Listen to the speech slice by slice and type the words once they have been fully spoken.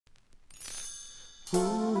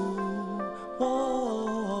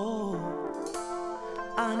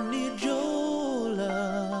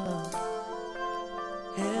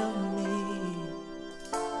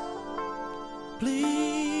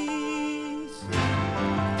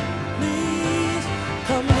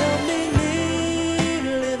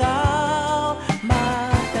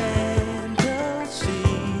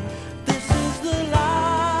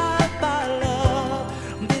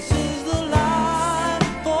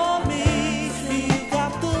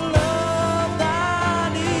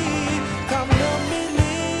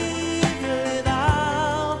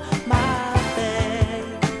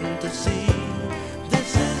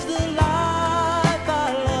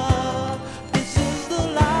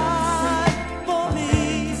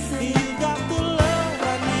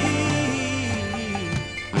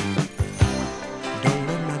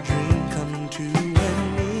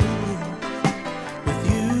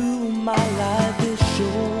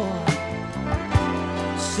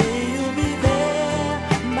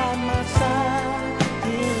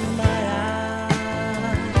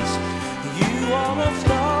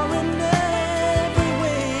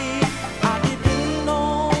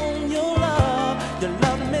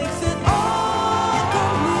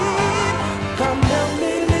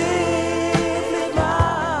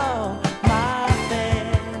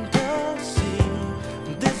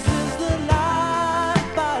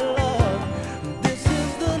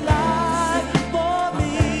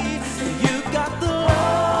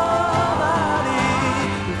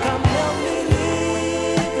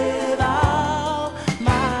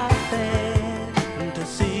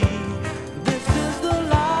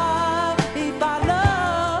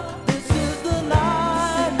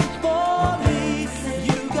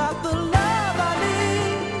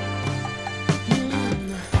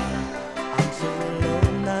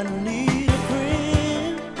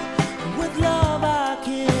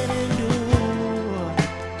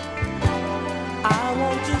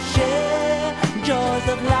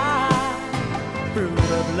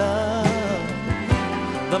love.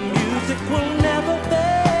 The music will never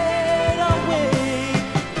fade away.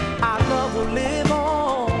 Our love will live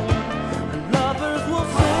on, and lovers will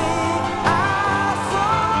sing our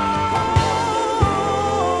song.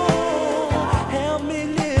 Help me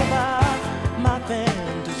live out my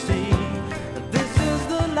fantasy. This is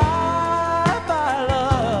the life I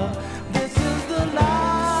love. This is the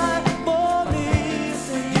life for me.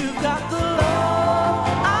 You've got the love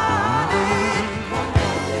I need.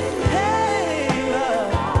 Hey,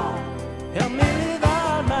 love, help me live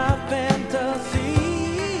out my fantasy.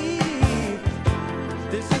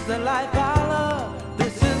 This is the life I love.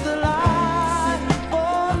 This is the life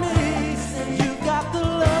for me. You've got the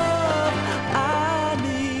love I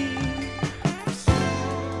need.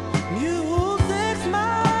 Music's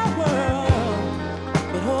my world,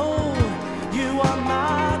 but oh, you are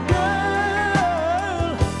my girl,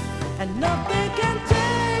 and nothing can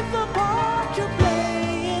take the part you play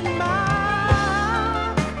in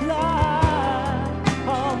my life.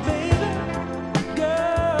 Oh, baby,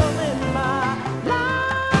 girl, in my life.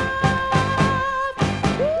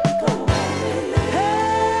 Ooh. Hey,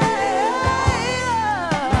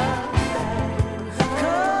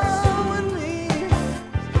 come with me.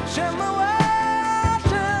 Share my world,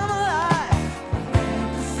 share my life.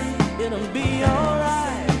 It'll be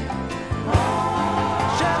alright.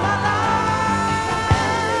 Share my life.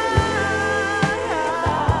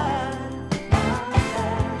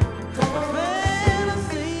 A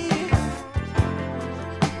fantasy.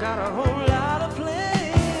 Got a whole lot of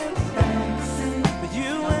plans for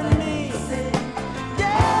you and me.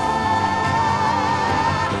 Yeah,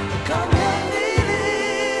 come let me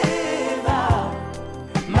live out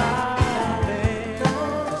my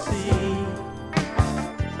fantasy.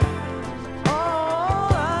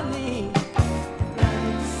 All I need,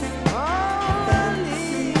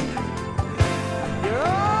 you're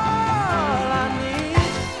all I need.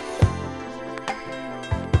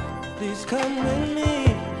 Please come with me.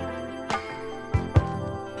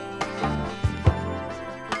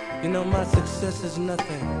 You know my success is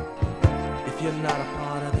nothing if you're not a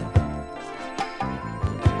part of it.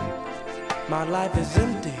 My life is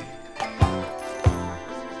empty,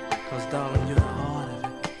 'cause darling, you're